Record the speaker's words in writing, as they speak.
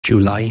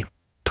July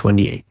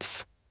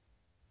 28th.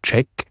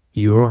 Check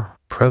your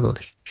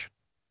privilege.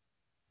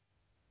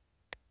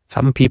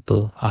 Some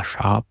people are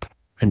sharp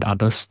and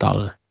others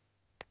dull.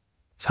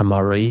 Some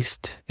are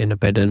raised in a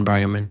better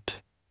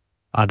environment,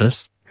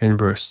 others in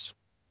worse.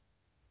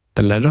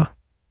 The latter,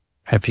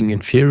 having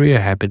inferior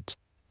habits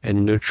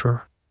and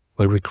nurture,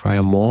 will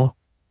require more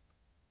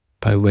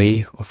by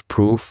way of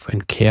proof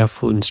and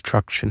careful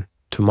instruction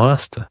to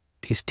master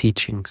these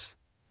teachings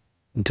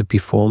and to be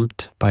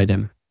formed by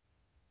them.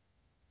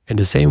 In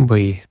the same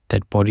way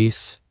that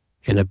bodies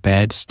in a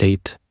bad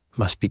state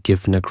must be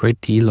given a great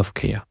deal of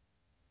care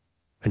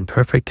when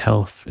perfect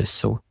health is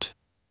sought.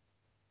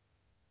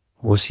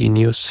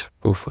 Musinius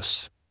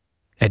Rufus.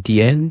 At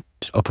the end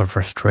of a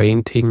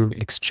frustrating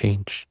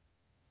exchange,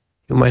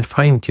 you might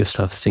find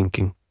yourself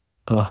thinking,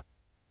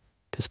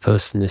 this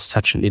person is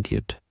such an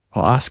idiot,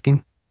 or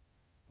asking,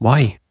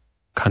 why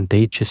can't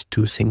they just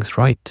do things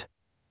right?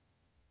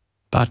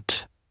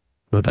 But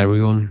not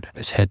everyone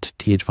has had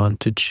the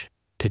advantage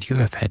that you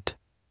have had.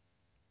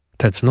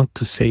 That's not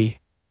to say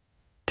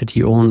that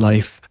your own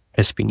life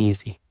has been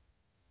easy.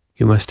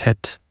 You must have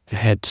a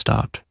head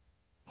start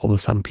over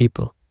some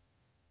people.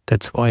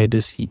 That's why it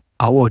is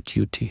our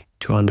duty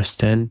to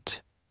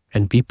understand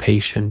and be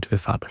patient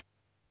with others.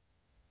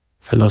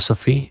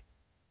 Philosophy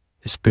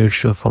is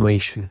spiritual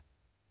formation,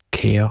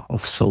 care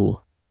of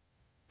soul.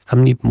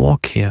 Some need more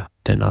care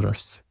than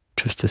others,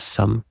 just as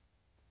some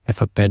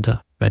have a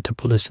better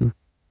metabolism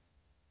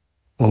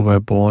or were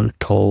born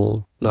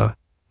taller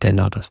than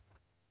others.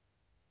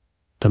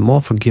 The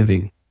more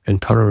forgiving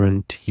and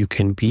tolerant you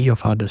can be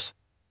of others,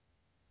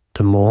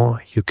 the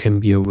more you can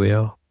be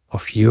aware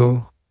of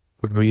your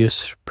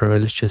various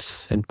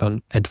privileges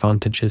and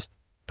advantages,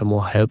 the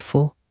more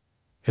helpful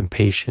and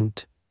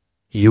patient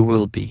you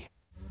will be.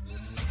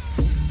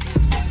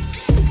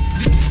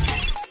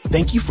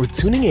 Thank you for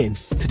tuning in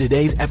to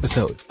today's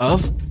episode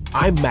of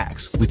I'm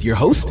Max with your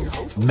host,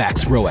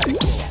 Max Roeck.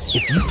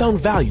 If you found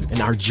value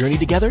in our journey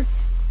together,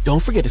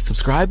 don't forget to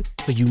subscribe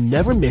so you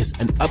never miss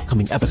an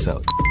upcoming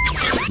episode.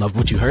 Loved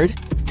what you heard?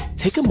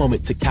 Take a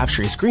moment to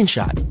capture a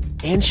screenshot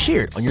and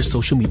share it on your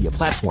social media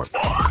platforms.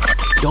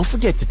 Don't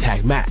forget to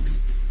tag Max.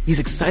 He's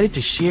excited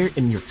to share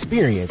in your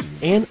experience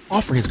and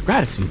offer his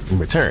gratitude in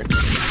return.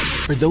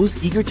 For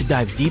those eager to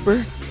dive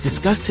deeper,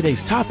 discuss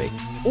today's topic,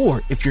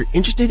 or if you're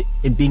interested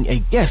in being a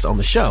guest on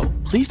the show,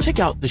 please check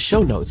out the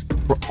show notes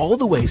for all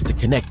the ways to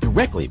connect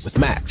directly with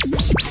Max.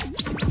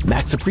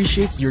 Max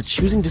appreciates your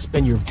choosing to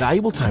spend your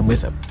valuable time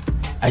with him.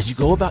 As you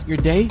go about your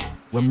day,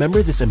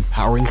 remember this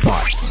empowering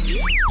thought.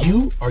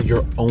 You are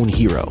your own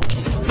hero.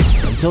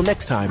 Until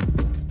next time,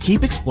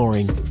 keep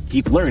exploring,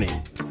 keep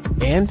learning,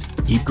 and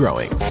keep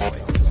growing.